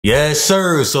Yes,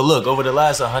 sir. So look, over the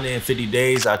last 150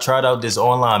 days, I tried out this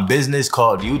online business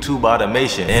called YouTube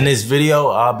automation. In this video,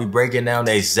 I'll be breaking down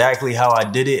exactly how I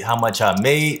did it, how much I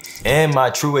made, and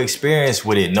my true experience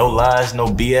with it. No lies, no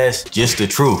BS, just the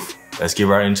truth. Let's get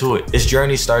right into it. This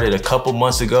journey started a couple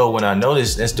months ago when I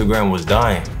noticed Instagram was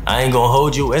dying. I ain't gonna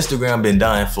hold you, Instagram been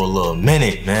dying for a little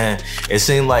minute, man. It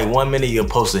seemed like 1 minute you'll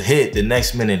post a hit, the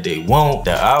next minute they won't.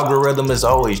 The algorithm is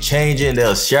always changing.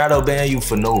 They'll shadow ban you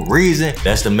for no reason.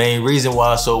 That's the main reason why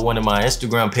I sold one of my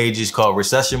Instagram pages called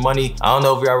Recession Money. I don't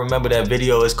know if y'all remember that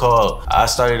video. It's called I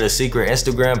started a secret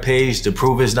Instagram page to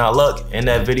prove it's not luck. In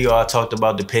that video, I talked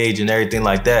about the page and everything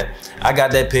like that. I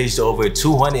got that page to over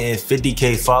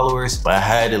 250K followers, but I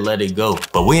had to let it go.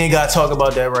 But we ain't gotta talk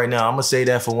about that right now. I'm gonna say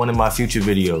that for one of my future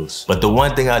videos. But the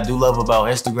one thing I do love about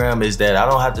Instagram is that I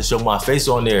don't have to show my face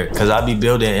on there because I be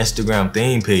building Instagram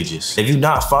theme pages. If you're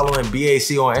not following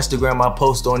BAC on Instagram, I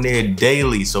post on there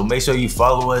daily. So make sure you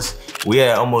follow us. We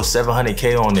at almost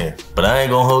 700K on there. But I ain't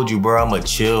gonna hold you, bro. I'm a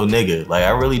chill nigga. Like, I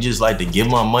really just like to give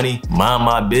my money, mind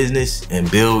my business, and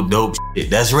build dope shit.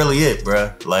 That's really it,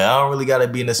 bro. Like, I don't really gotta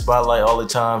be in the spotlight all the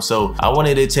time. So I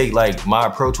wanted to take like my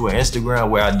approach with Instagram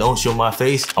where I don't show my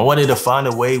face. I wanted to find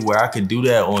a way where I could do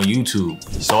that on YouTube.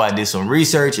 So I did some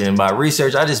research, and by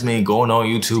research, I just mean going on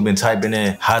YouTube and typing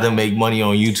in how to make money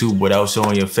on YouTube without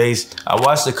showing your face. I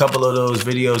watched a couple of those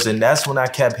videos, and that's when I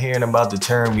kept hearing about the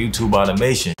term YouTube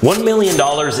automation. $1 million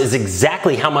is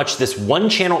exactly how much this one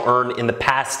channel earned in the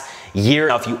past year.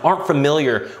 Now, if you aren't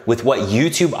familiar with what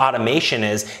YouTube automation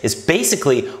is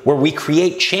basically where we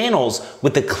create channels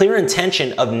with the clear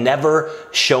intention of never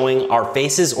showing our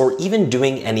faces or even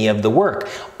doing any of the work.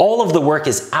 All of the work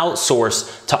is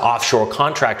outsourced to offshore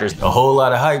contractors. A whole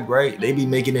lot of hype, right? They be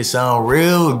making it sound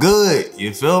real good,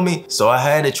 you feel me? So I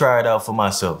had to try it out for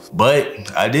myself.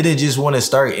 But I didn't just want to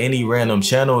start any random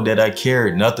channel that I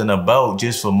cared nothing about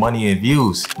just for money and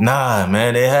views. Nah,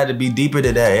 man, it had to be deeper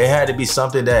than that. It had to be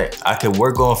something that I could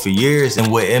work on for years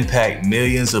and would impact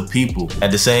millions of people.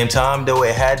 At the same time though,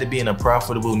 it had to be in a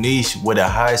profitable niche with a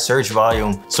high search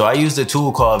volume. So I used a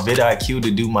tool called vidIQ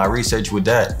to do my research with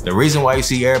that. The reason why you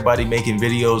see everybody making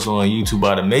videos on YouTube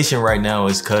automation right now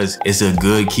is because it's a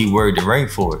good keyword to rank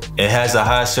for. It has a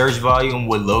high search volume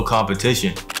with low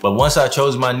competition. But once I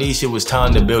chose my niche, it was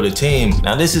time to build a team.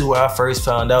 Now this is where I first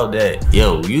found out that,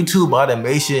 YouTube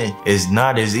automation is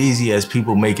not as easy as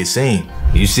people make it seem.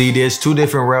 You see, there's two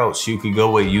different routes you could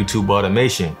go with YouTube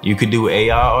automation. You could do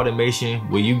AI automation,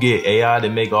 where you get AI to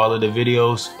make all of the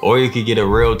videos, or you could get a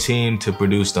real team to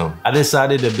produce them. I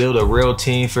decided to build a real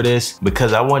team for this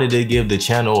because I wanted to give the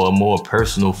channel a more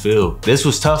personal feel. This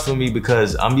was tough for me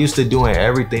because I'm used to doing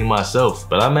everything myself,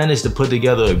 but I managed to put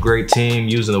together a great team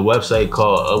using a website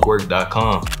called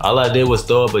Upwork.com. All I did was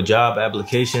throw up a job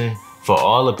application for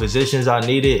all the positions I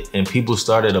needed, and people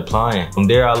started applying. From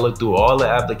there, I looked through all the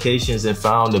applications and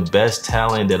found the best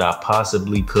talent that I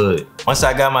possibly could. Once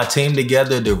I got my team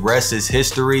together, the rest is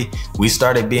history. We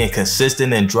started being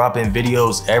consistent and dropping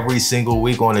videos every single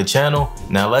week on the channel.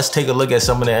 Now let's take a look at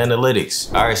some of the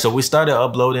analytics. All right, so we started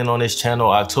uploading on this channel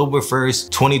October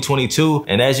 1st, 2022.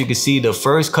 And as you can see, the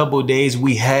first couple of days,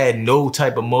 we had no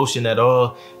type of motion at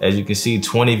all. As you can see,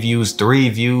 20 views, 3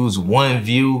 views, 1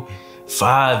 view,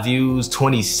 5 views,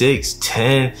 26,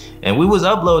 10, and we was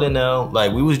uploading now.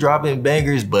 Like, we was dropping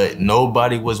bangers, but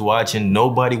nobody was watching,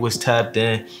 nobody was tapped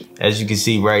in. As you can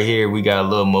see right here, we got a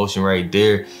little motion right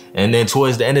there. And then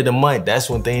towards the end of the month, that's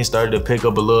when things started to pick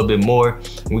up a little bit more.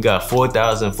 We got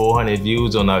 4,400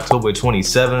 views on October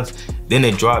 27th. Then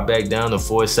it dropped back down to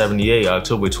 478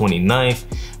 October 29th.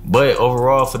 But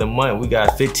overall for the month, we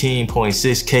got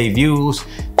 15.6K views,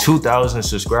 2,000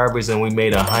 subscribers, and we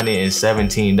made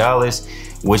 $117,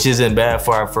 which isn't bad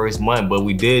for our first month. But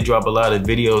we did drop a lot of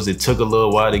videos. It took a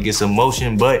little while to get some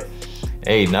motion, but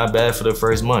hey, not bad for the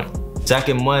first month.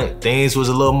 Second month, things was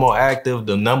a little more active.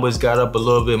 The numbers got up a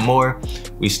little bit more.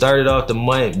 We started off the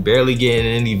month barely getting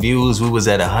any views. We was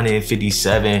at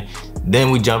 157. Then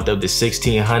we jumped up to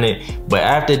 1,600. But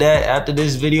after that, after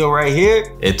this video right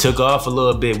here, it took off a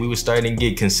little bit. We were starting to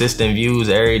get consistent views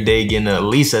every day, getting at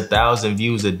least 1,000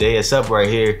 views a day. It's up right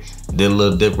here. Did a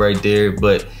little dip right there.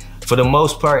 But for the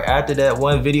most part, after that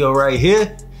one video right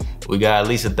here, we got at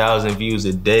least 1,000 views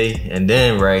a day. And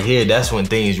then right here, that's when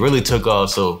things really took off.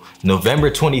 So November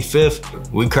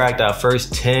 25th, we cracked our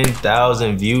first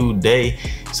 10,000 view day.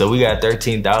 So we got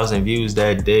 13,000 views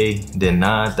that day, then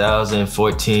 9,000,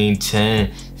 14,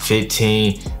 10,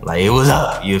 15. Like, it was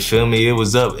up, you feel me? It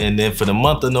was up. And then for the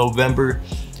month of November,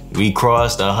 we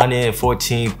crossed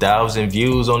 114,000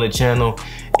 views on the channel,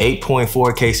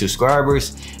 8.4K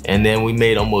subscribers, and then we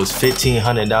made almost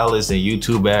 $1,500 in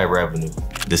YouTube ad revenue.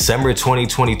 December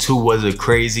 2022 was a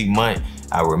crazy month.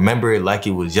 I remember it like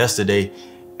it was yesterday.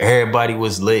 Everybody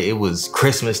was lit. It was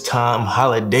Christmas time,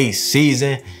 holiday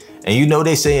season. And you know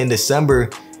they say in December,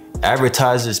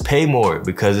 advertisers pay more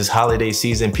because it's holiday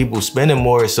season, people spending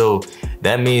more. So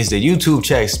that means the YouTube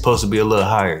check's supposed to be a little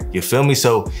higher. You feel me?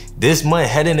 So this month,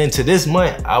 heading into this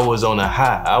month, I was on a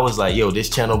high. I was like, yo, this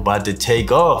channel about to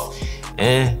take off.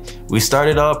 And we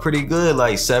started off pretty good,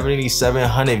 like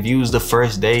 7,700 views the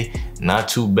first day. Not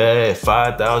too bad.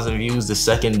 5,000 views the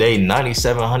second day,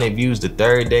 9,700 views the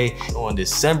third day. On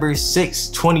December 6,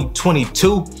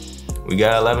 2022, we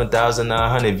got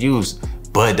 11,900 views.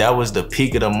 But that was the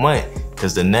peak of the month,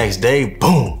 because the next day,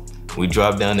 boom, we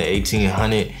dropped down to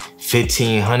 1,800,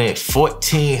 1,500,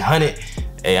 1,400.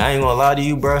 Hey, I ain't gonna lie to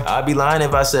you, bro. I'd be lying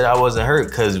if I said I wasn't hurt,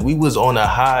 because we was on a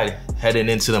high heading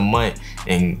into the month.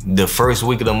 And the first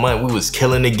week of the month, we was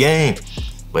killing the game.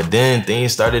 But then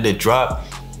things started to drop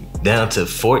down to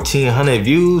 1,400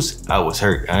 views. I was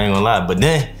hurt, I ain't gonna lie. But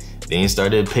then things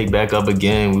started to pick back up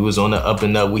again. We was on the up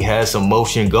and up. We had some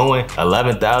motion going.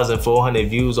 11,400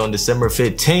 views on December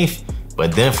 15th.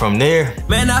 But then from there,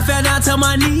 man, I fell down to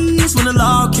my knees when the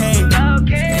law came.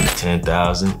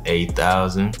 10,000,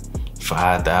 8,000,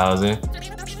 5,000.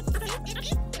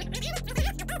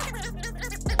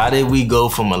 How did we go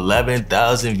from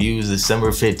 11,000 views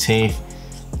December 15th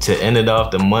to ended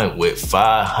off the month with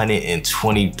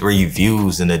 523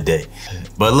 views in a day?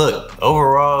 But look,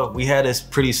 overall, we had this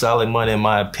pretty solid month in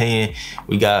my opinion.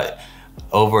 We got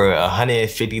over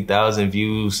 150,000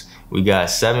 views. We got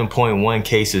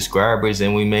 7.1K subscribers,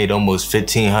 and we made almost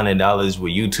 $1,500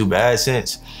 with YouTube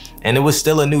AdSense. And it was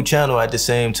still a new channel at the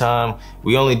same time.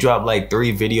 We only dropped like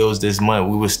 3 videos this month.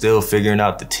 We were still figuring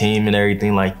out the team and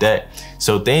everything like that.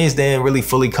 So things didn't really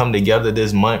fully come together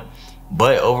this month.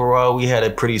 But overall, we had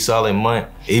a pretty solid month,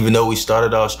 even though we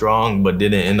started off strong, but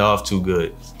didn't end off too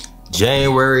good.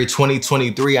 January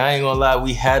 2023, I ain't gonna lie,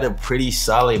 we had a pretty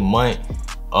solid month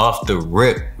off the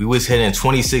rip. We was hitting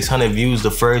 2,600 views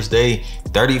the first day,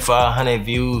 3,500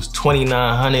 views,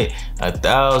 2,900,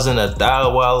 1,000, a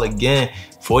while again,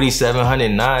 4,700,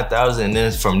 9,000. And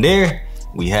then from there,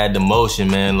 we had the motion,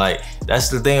 man. Like, that's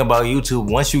the thing about YouTube.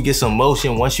 Once you get some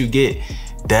motion, once you get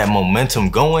that momentum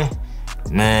going,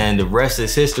 man, the rest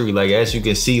is history. Like, as you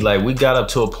can see, like, we got up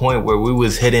to a point where we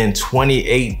was hitting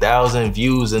 28,000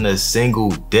 views in a single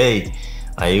day.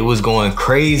 Like, it was going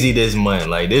crazy this month.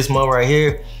 Like, this month right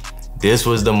here, this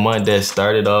was the month that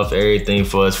started off everything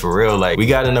for us for real. Like, we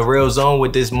got in a real zone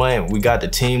with this month. We got the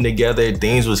team together,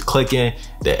 things was clicking,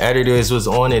 the editors was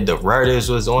on it, the writers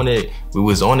was on it, we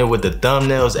was on it with the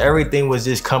thumbnails. Everything was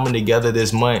just coming together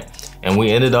this month. And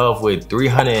we ended off with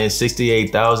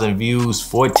 368,000 views,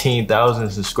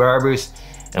 14,000 subscribers,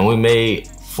 and we made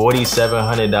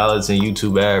 $4,700 in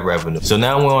YouTube ad revenue. So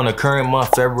now we're on the current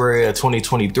month, February of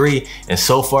 2023, and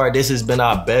so far this has been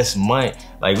our best month.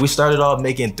 Like, we started off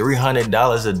making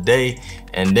 $300 a day,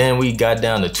 and then we got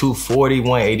down to $240,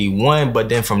 $181, but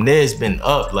then from there it's been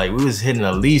up. Like, we was hitting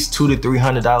at least $200 to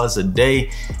 $300 a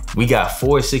day. We got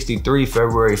 $463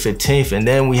 February 15th, and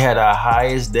then we had our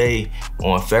highest day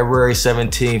on February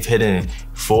 17th, hitting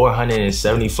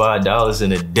 $475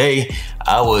 in a day.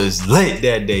 I was lit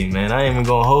that day, man. I ain't even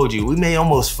gonna hold you. We made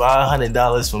almost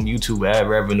 $500 from YouTube ad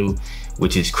revenue,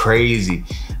 which is crazy.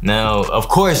 Now, of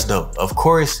course,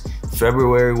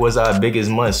 February was our biggest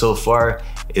month so far.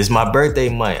 It's my birthday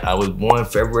month. I was born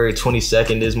February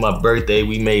 22nd. This is my birthday.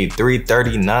 We made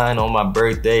 $339 on my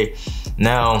birthday.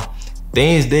 Now,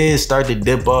 things did start to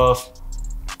dip off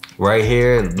right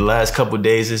here. The last couple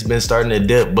days, it's been starting to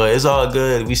dip, but it's all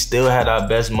good. We still had our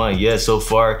best month yet so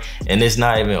far, and it's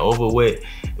not even over with.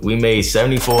 We made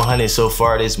 7,400 so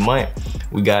far this month.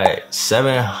 We got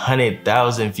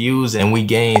 700,000 views, and we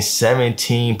gained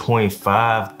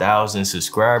 17.5 thousand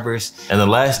subscribers. And the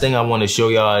last thing I want to show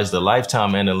y'all is the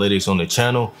lifetime analytics on the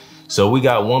channel. So we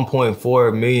got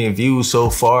 1.4 million views so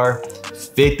far,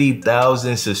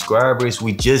 50,000 subscribers.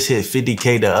 We just hit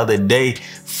 50K the other day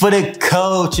for the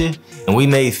culture. And we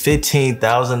made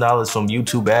 $15,000 from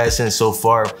YouTube AdSense so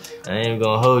far. I ain't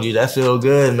gonna hold you, that feel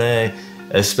good, man.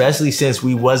 Especially since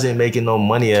we wasn't making no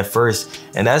money at first.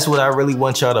 And that's what I really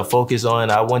want y'all to focus on.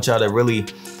 I want y'all to really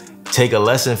take a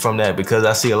lesson from that, because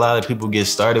I see a lot of people get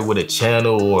started with a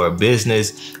channel or a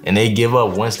business and they give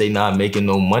up once they not making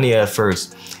no money at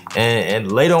first. And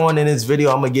later on in this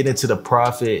video, I'm gonna get into the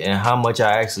profit and how much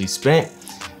I actually spent.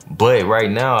 But right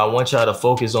now, I want y'all to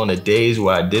focus on the days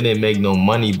where I didn't make no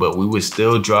money, but we were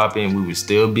still dropping, we were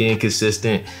still being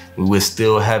consistent, we were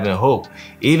still having hope.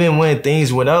 Even when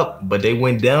things went up, but they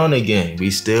went down again,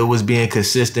 we still was being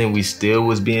consistent, we still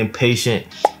was being patient.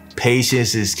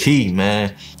 Patience is key,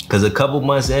 man. Cause a couple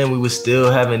months in, we was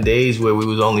still having days where we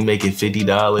was only making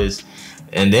 $50.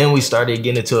 And then we started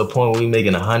getting to a point where we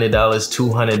making $100,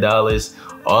 $200,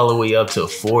 all the way up to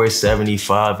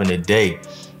 $475 in a day.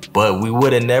 But we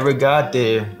would have never got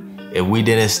there if we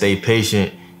didn't stay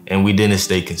patient and we didn't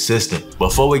stay consistent.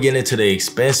 Before we get into the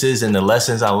expenses and the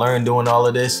lessons I learned doing all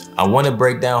of this, I want to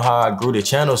break down how I grew the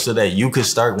channel so that you could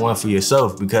start one for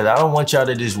yourself, because I don't want y'all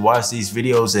to just watch these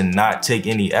videos and not take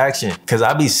any action. Cause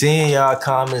I be seeing y'all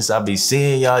comments, I be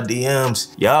seeing y'all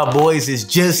DMs. Y'all boys is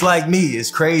just like me.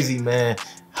 It's crazy, man,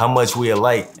 how much we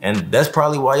alike. And that's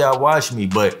probably why y'all watch me,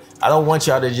 but I don't want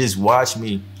y'all to just watch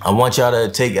me. I want y'all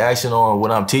to take action on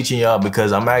what I'm teaching y'all,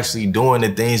 because I'm actually doing the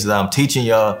things that I'm teaching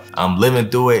y'all. I'm living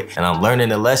through it and I'm learning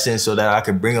the lessons so that I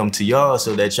can bring them to y'all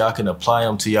so that y'all can apply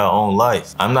them to your own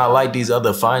life. I'm not like these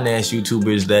other finance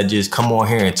YouTubers that just come on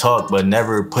here and talk but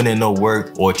never put in no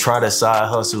work or try the side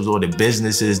hustles or the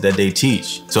businesses that they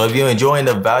teach. So if you're enjoying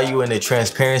the value and the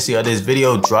transparency of this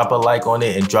video, drop a like on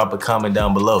it and drop a comment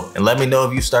down below. And let me know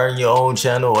if you starting your own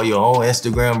channel or your own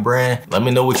Instagram brand. Let me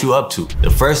know what you up to.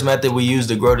 The first method we use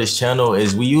to grow this channel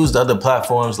is we used other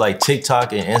platforms like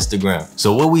TikTok and Instagram.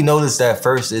 So what we noticed at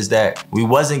first is that we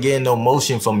wasn't getting no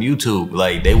motion from YouTube.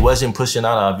 Like, they wasn't pushing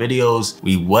out our videos.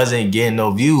 We wasn't getting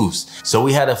no views. So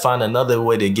we had to find another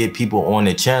way to get people on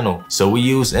the channel. So we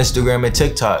used Instagram and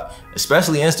TikTok,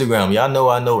 especially Instagram. Y'all know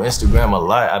I know Instagram a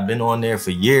lot. I've been on there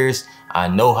for years. I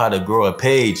know how to grow a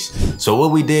page. So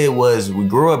what we did was we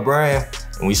grew a brand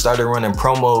and we started running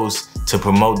promos to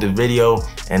promote the video,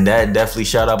 and that definitely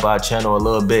shot up our channel a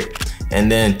little bit. And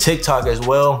then TikTok as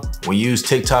well. We used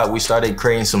TikTok, we started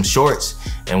creating some shorts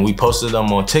and we posted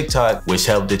them on TikTok, which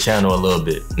helped the channel a little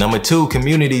bit. Number 2,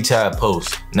 community tab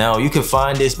posts. Now you can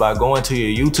find this by going to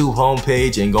your YouTube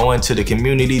homepage and going to the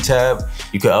community tab.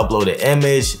 You can upload an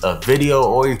image, a video,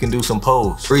 or you can do some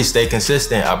posts. 3, stay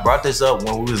consistent. I brought this up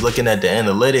when we was looking at the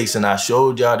analytics and I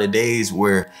showed y'all the days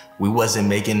where we wasn't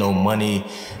making no money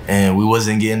and we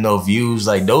wasn't getting no views.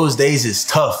 Like, those days is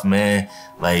tough, man.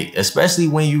 Like, especially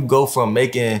when you go from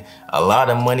making a lot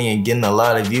of money and getting a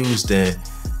lot of views to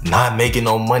not making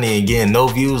no money and getting no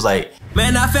views. Like,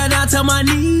 Man, I fell down to my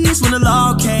knees when the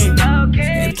law came.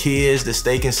 the key is to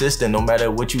stay consistent no matter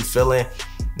what you feeling,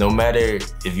 no matter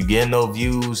if you get no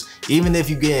views, even if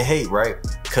you getting hate, right?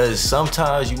 Cause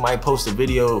sometimes you might post a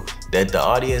video that the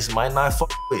audience might not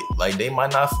fuck with. Like, they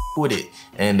might not fuck with it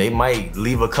and they might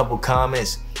leave a couple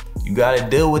comments. You gotta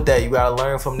deal with that. You gotta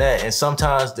learn from that. And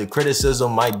sometimes the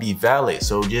criticism might be valid.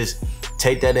 So just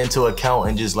take that into account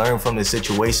and just learn from the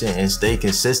situation and stay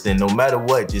consistent. No matter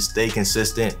what, just stay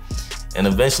consistent. And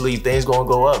eventually things gonna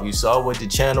go up. You saw with the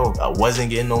channel, I wasn't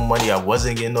getting no money. I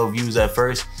wasn't getting no views at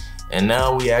first. And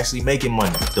now we actually making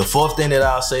money. The 4th thing that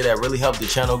I'll say that really helped the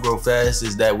channel grow fast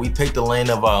is that we picked a lane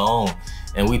of our own.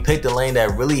 And we picked a lane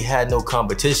that really had no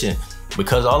competition.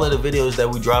 Because all of the videos that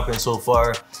we dropping so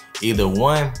far, either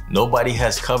 1, nobody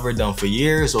has covered them for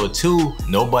years, or 2,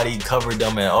 nobody covered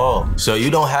them at all. So you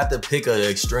don't have to pick an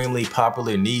extremely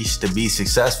popular niche to be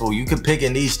successful. You can pick a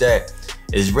niche that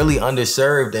is really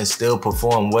underserved and still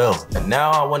perform well. And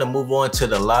now I want to move on to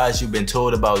the lies you've been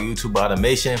told about YouTube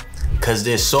automation, because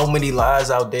there's so many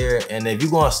lies out there. And if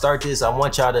you're gonna start this, I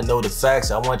want y'all to know the facts.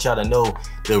 I want y'all to know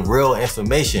the real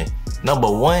information.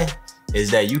 Number 1 is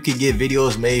that you can get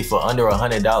videos made for under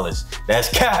 $100. That's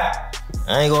cap.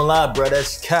 I ain't gonna lie, bro,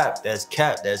 that's cap, that's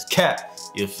cap, that's cap.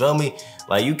 You feel me?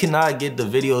 Like, you cannot get the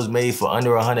videos made for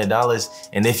under $100.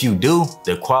 And if you do,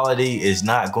 the quality is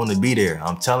not gonna be there.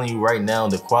 I'm telling you right now,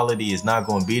 the quality is not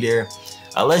gonna be there.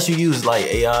 Unless you use like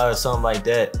AI or something like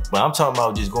that. But I'm talking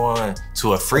about just going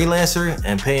to a freelancer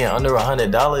and paying under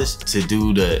 $100 to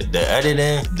do the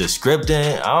editing, the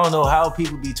scripting. I don't know how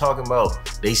people be talking about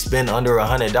they spend under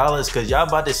 $100, because y'all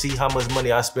about to see how much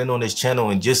money I spend on this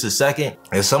channel in just a second.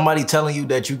 If somebody telling you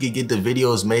that you could get the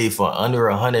videos made for under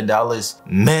 $100,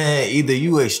 man, either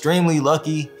you extremely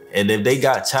lucky, and if they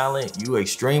got talent, you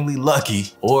extremely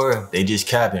lucky, or they just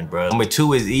capping, bro. Number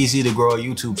 2 is easy to grow a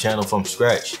YouTube channel from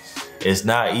scratch. It's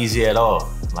not easy at all.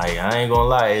 Like, I ain't gonna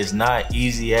lie, it's not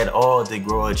easy at all to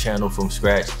grow a channel from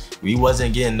scratch. We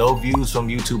wasn't getting no views from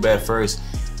YouTube at first.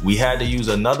 We had to use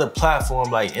another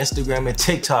platform like Instagram and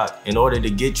TikTok in order to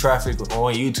get traffic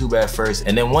on YouTube at first.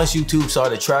 And then once YouTube saw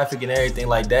the traffic and everything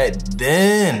like that,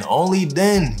 then, only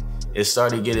then, it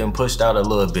started getting pushed out a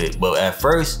little bit. But at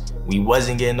first, we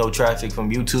wasn't getting no traffic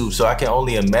from YouTube. So I can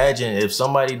only imagine if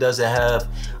somebody doesn't have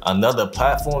another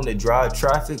platform to drive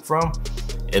traffic from,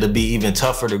 it'll be even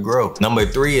tougher to grow. Number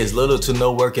 3 is little to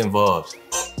no work involved.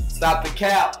 Stop the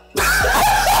cap. Stop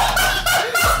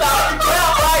the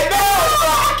cap right now.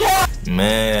 Stop the cap.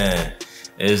 Man,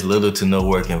 there's little to no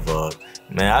work involved.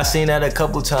 Man, I seen that a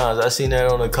couple times. I seen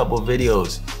that on a couple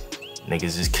videos.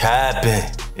 Niggas is capping.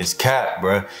 It's cap,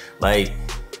 bro. Like,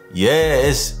 yeah,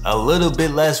 it's a little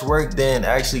bit less work than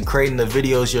actually creating the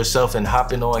videos yourself and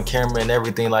hopping on camera and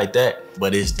everything like that.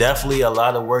 But it's definitely a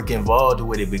lot of work involved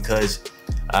with it because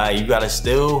you gotta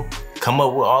still come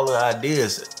up with all the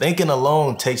ideas. Thinking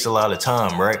alone takes a lot of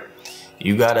time, right?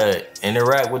 You gotta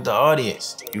interact with the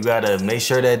audience. You gotta make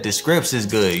sure that the scripts is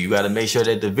good. You gotta make sure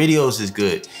that the videos is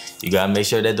good. You gotta make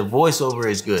sure that the voiceover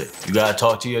is good. You gotta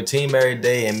talk to your team every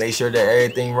day and make sure that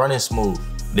everything running smooth.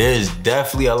 There's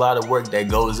definitely a lot of work that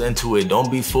goes into it.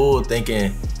 Don't be fooled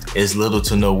thinking it's little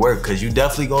to no work, because you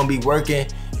definitely gonna be working.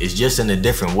 It's just in a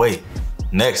different way.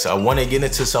 Next, I wanna get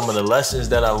into some of the lessons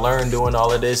that I learned doing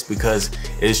all of this because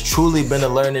it's truly been a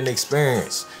learning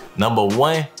experience. Number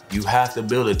one, you have to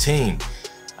build a team.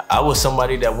 I was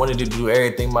somebody that wanted to do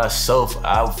everything myself.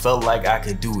 I felt like I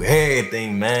could do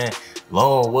everything, man.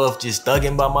 Lone wolf, just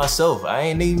thugging by myself. I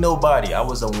ain't need nobody. I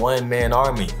was a one-man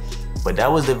army. But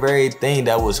that was the very thing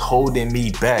that was holding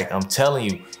me back. I'm telling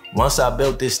you, once I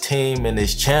built this team and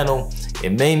this channel,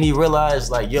 it made me realize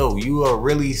like, yo, you are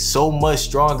really so much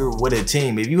stronger with a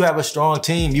team. If you have a strong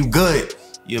team, you good.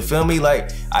 You feel me? Like,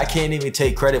 I can't even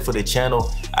take credit for the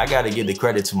channel. I gotta give the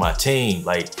credit to my team.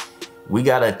 Like, we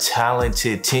got a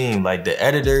talented team. Like, the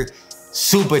editor,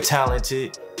 super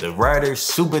talented. The writer,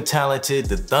 super talented.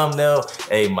 The thumbnail,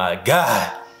 hey, my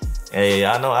God. Hey,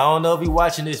 I don't know if you're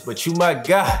watching this, but you my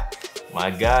guy.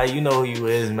 My guy, you know who you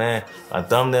is, man. My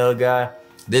thumbnail guy.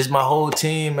 This is my whole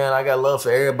team, man. I got love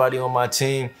for everybody on my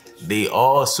team. They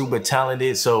all super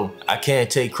talented, so I can't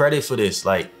take credit for this.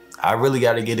 Like, I really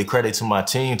got to give the credit to my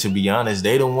team, to be honest.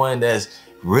 They the one that's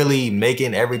really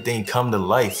making everything come to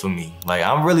life for me. Like,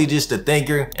 I'm really just the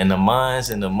thinker and the minds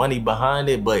and the money behind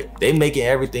it, but they making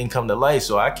everything come to life,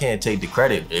 so I can't take the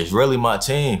credit. It's really my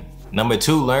team. Number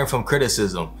two, learn from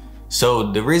criticism.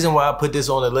 So the reason why I put this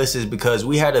on the list is because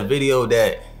we had a video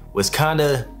that was kind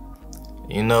of,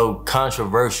 you know,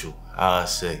 controversial, I'll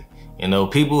say. You know,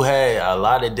 people had a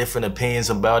lot of different opinions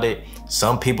about it.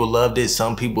 Some people loved it,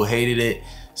 some people hated it.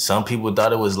 Some people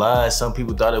thought it was lies, some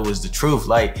people thought it was the truth.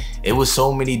 Like, it was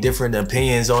so many different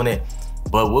opinions on it.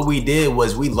 But what we did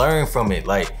was we learned from it.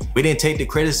 Like, we didn't take the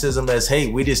criticism as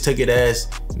hate. We just took it as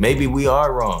maybe we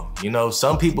are wrong. You know,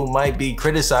 some people might be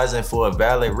criticizing for a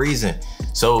valid reason.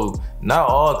 So not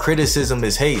all criticism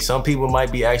is hate. Some people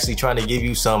might be actually trying to give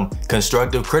you some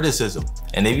constructive criticism.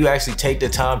 And if you actually take the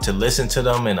time to listen to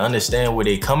them and understand where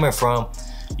they're coming from,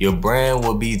 your brand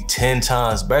will be 10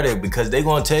 times better because they're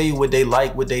gonna tell you what they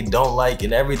like, what they don't like,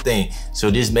 and everything. So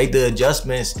just make the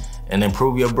adjustments and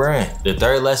improve your brand. The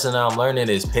third lesson I'm learning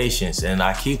is patience. And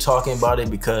I keep talking about it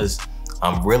because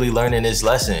I'm really learning this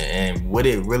lesson and what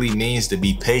it really means to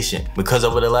be patient. Because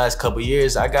over the last couple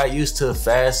years, I got used to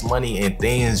fast money and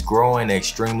things growing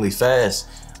extremely fast.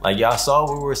 Like y'all saw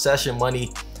with Recession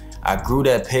Money, I grew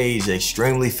that page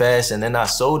extremely fast and then I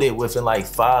sold it within like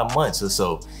 5 months or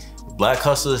so. Black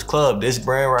Hustlers Club, this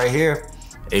brand right here,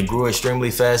 it grew extremely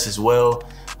fast as well.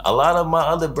 A lot of my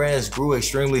other brands grew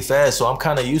extremely fast, so I'm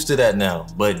kind of used to that now.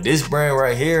 But this brand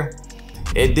right here,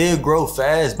 it did grow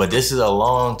fast, but this is a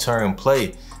long-term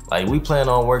play. Like, we plan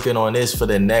on working on this for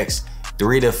the next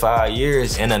 3 to 5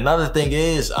 years. And another thing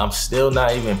is, I'm still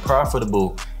not even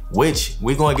profitable, which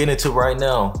we're gonna get into right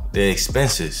now, the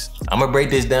expenses. I'm gonna break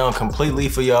this down completely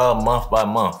for y'all month by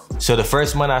month. So the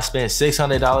first month I spent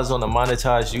 $600 on the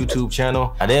monetized YouTube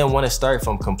channel. I didn't wanna start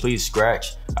from complete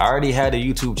scratch. I already had the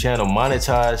YouTube channel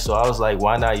monetized, so I was like,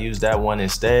 why not use that one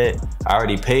instead? I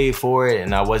already paid for it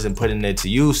and I wasn't putting it to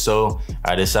use, so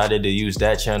I decided to use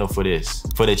that channel for this.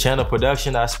 For the channel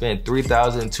production, I spent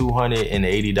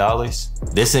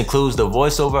 $3,280. This includes the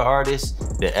voiceover artists,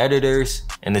 the editors,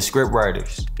 and the script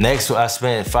writers. Next, I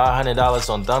spent $500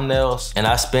 on thumbnails and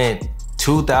I spent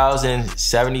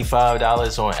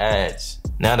 $2,075 on ads.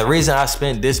 Now, the reason I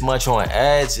spent this much on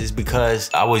ads is because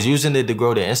I was using it to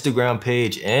grow the Instagram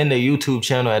page and the YouTube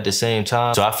channel at the same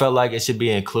time. So I felt like it should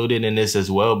be included in this as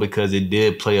well because it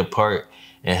did play a part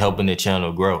in helping the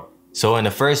channel grow. So in the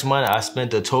first month, I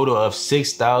spent a total of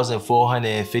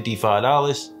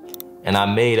 $6,455 and I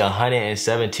made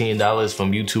 $117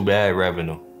 from YouTube ad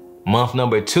revenue. Month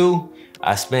number 2,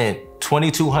 I spent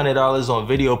 $2,200 on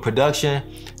video production,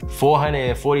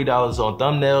 $440 on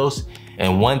thumbnails,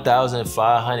 and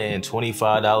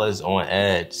 $1,525 on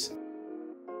ads.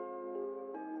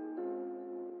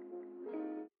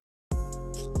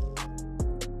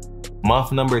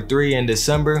 Month number 3 in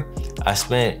December, I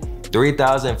spent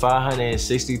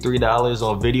 $3,563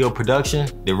 on video production.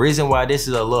 The reason why this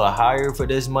is a little higher for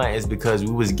this month is because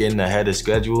we was getting ahead of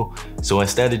schedule. So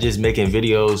instead of just making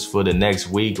videos for the next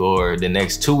week or the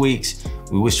next 2 weeks,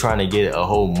 we was trying to get a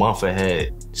whole month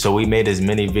ahead. So we made as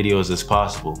many videos as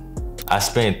possible. I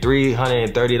spent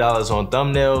 $330 on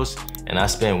thumbnails, and I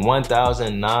spent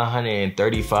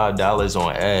 $1,935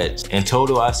 on ads. In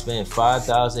total, I spent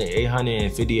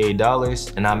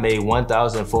 $5,858, and I made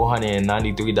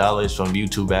 $1,493 from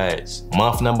YouTube ads.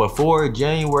 Month number 4,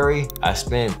 January, I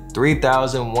spent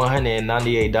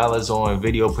 $3,198 on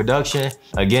video production.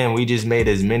 Again, we just made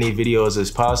as many videos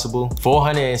as possible.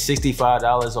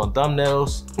 $465 on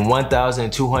thumbnails,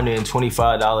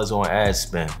 $1,225 on ad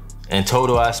spend. In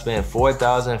total, I spent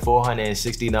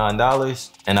 $4,469,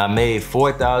 and I made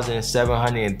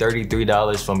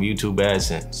 $4,733 from YouTube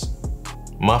AdSense.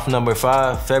 Month number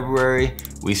 5, February,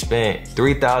 we spent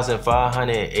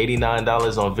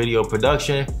 $3,589 on video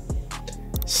production,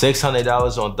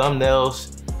 $600 on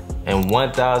thumbnails, and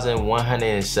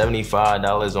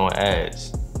 $1,175 on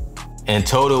ads. In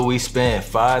total, we spent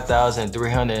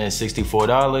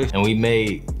 $5,364, and we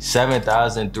made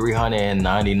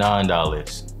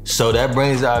 $7,399. So that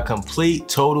brings our complete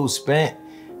total spent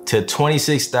to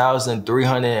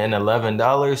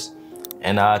 $26,311,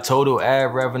 and our total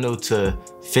ad revenue to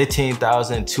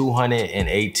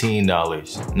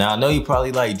 $15,218. Now I know you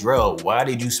probably like, Drell, why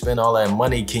did you spend all that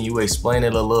money? Can you explain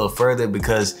it a little further?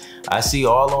 Because I see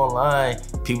all online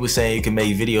people saying you can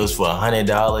make videos for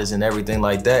 $100 and everything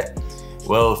like that.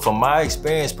 Well, from my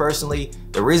experience personally,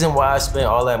 the reason why I spent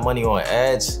all that money on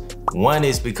ads, one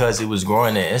is because it was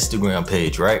growing an Instagram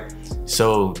page, right?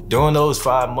 So during those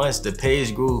 5 months, the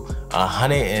page grew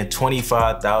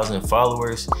 125,000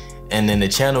 followers, and then the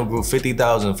channel grew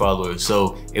 50,000 followers.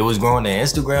 So it was growing the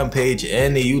Instagram page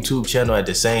and the YouTube channel at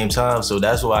the same time. So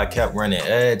that's why I kept running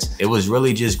ads. It was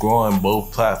really just growing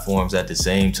both platforms at the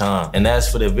same time. And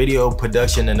as for the video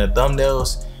production and the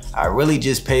thumbnails, I really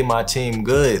just paid my team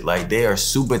good. Like, they are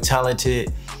super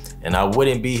talented, and I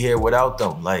wouldn't be here without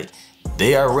them. Like,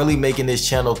 they are really making this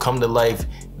channel come to life.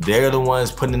 They're the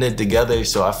ones putting it together.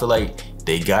 So I feel like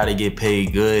they gotta get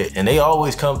paid good, and they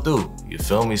always come through, you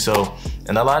feel me? So,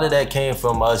 and a lot of that came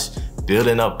from us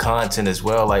building up content as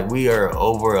well. Like, we are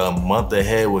over a month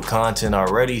ahead with content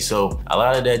already. So a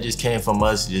lot of that just came from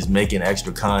us just making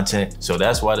extra content. So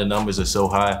that's why the numbers are so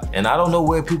high. And I don't know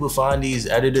where people find these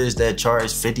editors that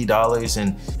charge $50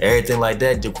 and everything like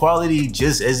that. The quality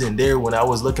just isn't there when I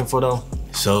was looking for them.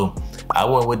 So I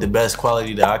went with the best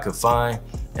quality that I could find,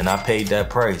 and I paid that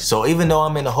price. So even though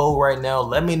I'm in the hole right now,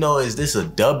 let me know, is this a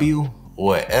W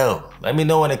or an L? Let me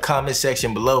know in the comment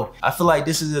section below. I feel like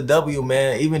this is a W,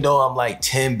 man. Even though I'm like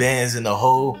 10 bands in the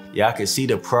hole, y'all can see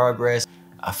the progress.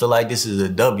 I feel like this is a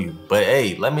W. But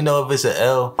hey, let me know if it's an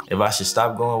L, if I should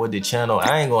stop going with the channel.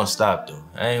 I ain't gonna stop though.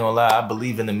 I ain't gonna lie, I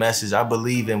believe in the message. I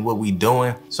believe in what we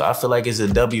doing. So I feel like it's a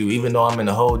W, even though I'm in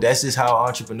the hole. That's just how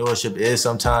entrepreneurship is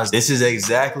sometimes. This is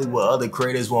exactly what other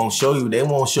creators won't show you. They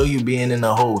won't show you being in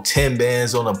the hole 10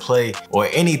 bands on a play or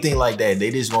anything like that.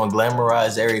 They just gonna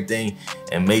glamorize everything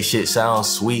and make shit sound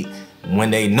sweet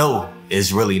when they know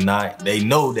it's really not. They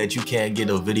know that you can't get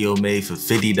a video made for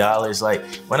 $50. Like,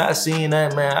 when I seen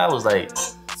that, man, I was like,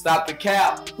 Stop the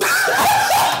cap. Stop the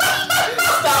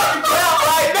cap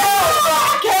right now.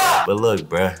 Stop the cap. but look,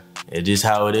 bruh, it's just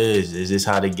how it is. It's just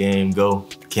how the game go.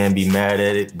 Can't be mad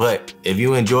at it. But if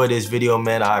you enjoyed this video,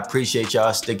 man, I appreciate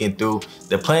y'all sticking through.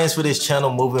 The plans for this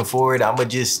channel moving forward, I'ma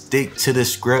just stick to the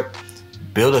script,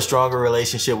 build a stronger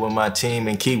relationship with my team,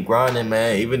 and keep grinding,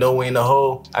 man. Even though we in the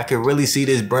hole, I can really see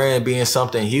this brand being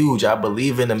something huge. I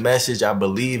believe in the message. I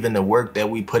believe in the work that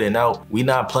we putting out. We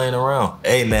not playing around.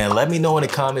 Hey, man, let me know in the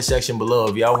comment section below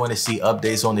if y'all want to see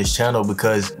updates on this channel,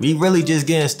 because we really just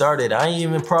getting started. I ain't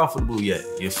even profitable yet.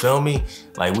 You feel me?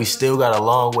 Like, we still got a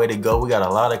long way to go. We got a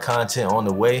lot of content on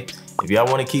the way. If y'all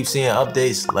want to keep seeing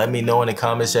updates, let me know in the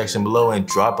comment section below and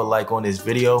drop a like on this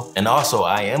video. And also,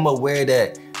 I am aware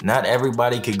that not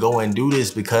everybody could go and do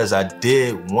this, because I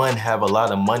did, one, have a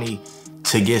lot of money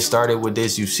to get started with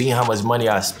this. You've seen how much money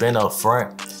I spent up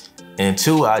front. And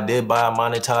two, I did buy a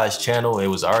monetized channel. It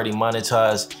was already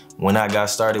monetized when I got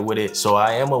started with it. So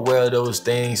I am aware of those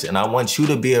things, and I want you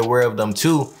to be aware of them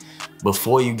too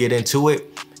before you get into it.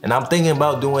 And I'm thinking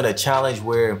about doing a challenge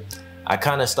where I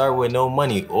kind of start with no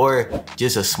money or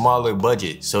just a smaller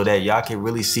budget, so that y'all can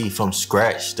really see from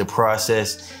scratch the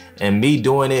process and me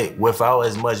doing it without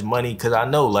as much money. Cause I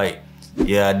know, like,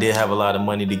 Yeah, I did have a lot of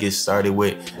money to get started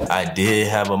with. I did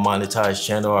have a monetized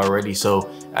channel already, so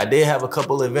I did have a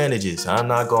couple advantages. I'm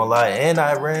not gonna lie, and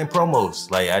I ran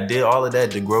promos. Like, I did all of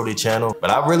that to grow the channel, but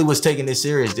I really was taking this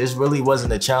serious. This really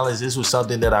wasn't a challenge. This was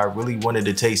something that I really wanted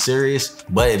to take serious.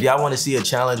 But if y'all wanna see a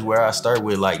challenge where I start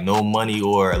with like no money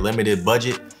or a limited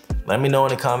budget, let me know in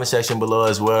the comment section below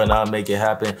as well, and I'll make it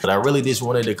happen. But I really just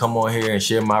wanted to come on here and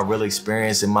share my real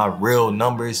experience and my real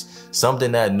numbers,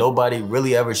 something that nobody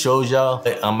really ever shows y'all.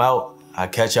 I'm out. I'll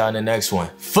catch y'all in the next one.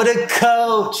 For the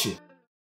coach.